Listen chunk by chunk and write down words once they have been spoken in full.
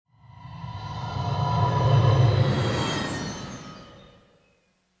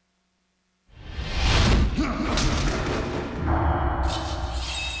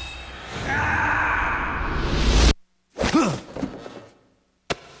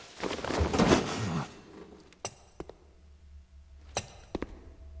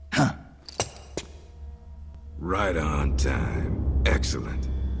Right on time. Excellent.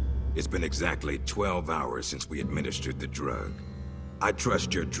 It's been exactly 12 hours since we administered the drug. I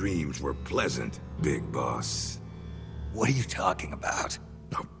trust your dreams were pleasant, Big Boss. What are you talking about?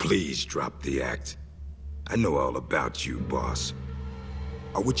 Oh, please drop the act. I know all about you, boss.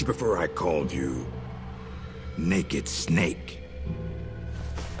 Or would you prefer I called you Naked Snake?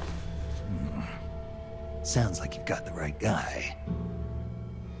 Sounds like you've got the right guy.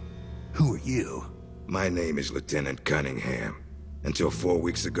 Who are you? My name is Lieutenant Cunningham. Until 4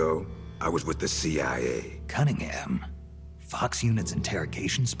 weeks ago, I was with the CIA. Cunningham? Fox Unit's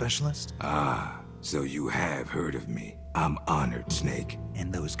interrogation specialist? Ah, so you have heard of me. I'm honored, Snake.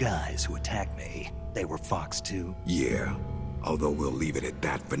 And those guys who attacked me, they were Fox too? Yeah, although we'll leave it at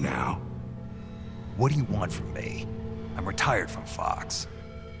that for now. What do you want from me? I'm retired from Fox.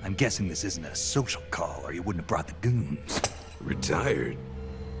 I'm guessing this isn't a social call, or you wouldn't have brought the goons. Retired?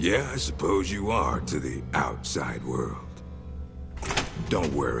 Yeah, I suppose you are to the outside world.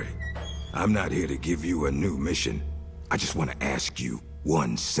 Don't worry. I'm not here to give you a new mission. I just want to ask you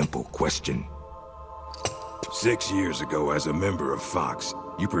one simple question. 6 years ago, as a member of Fox,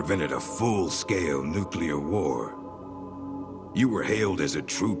 you prevented a full-scale nuclear war. You were hailed as a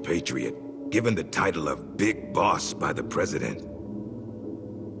true patriot, given the title of Big Boss by the President.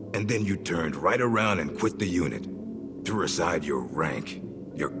 And then you turned right around and quit the unit, threw aside your rank,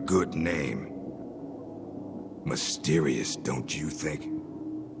 your good name. Mysterious, don't you think?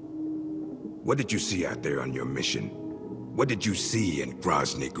 What did you see out there on your mission? What did you see in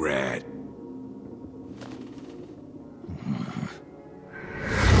Grozny Grad?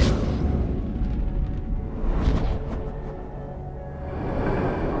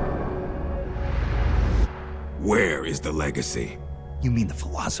 Where is the legacy? You mean the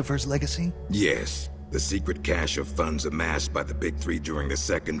Philosopher's Legacy? Yes, the secret cache of funds amassed by the Big Three during the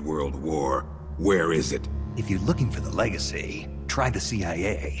Second World War. Where is it? If you're looking for the legacy, try the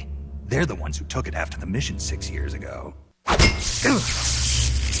CIA. They're the ones who took it after the mission 6 years ago.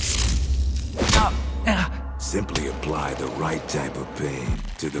 Simply apply the right type of pain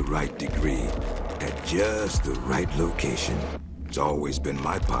to the right degree at just the right location. It's always been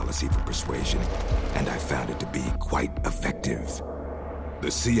my policy for persuasion, and I found it to be quite effective. The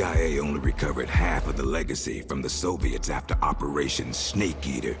CIA only recovered half of the legacy from the Soviets after Operation Snake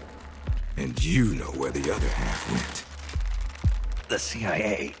Eater. And you know where the other half went. The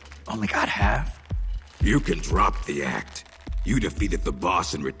CIA only got half? You can drop the act. You defeated the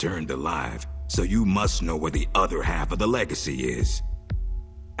boss and returned alive, so you must know where the other half of the legacy is.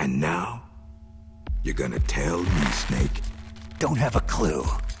 And now, you're gonna tell me, Snake? Don't have a clue.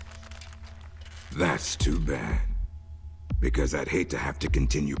 That's too bad. Because I'd hate to have to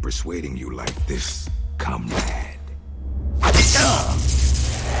continue persuading you like this, comrade.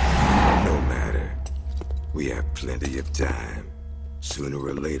 No matter. We have plenty of time. Sooner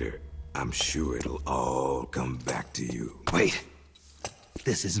or later, I'm sure it'll all come back to you. Wait.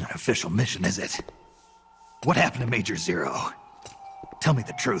 This isn't an official mission, is it? What happened to Major Zero? Tell me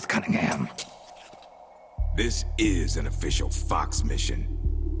the truth, Cunningham. This is an official Fox mission.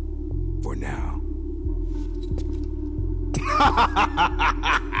 For now.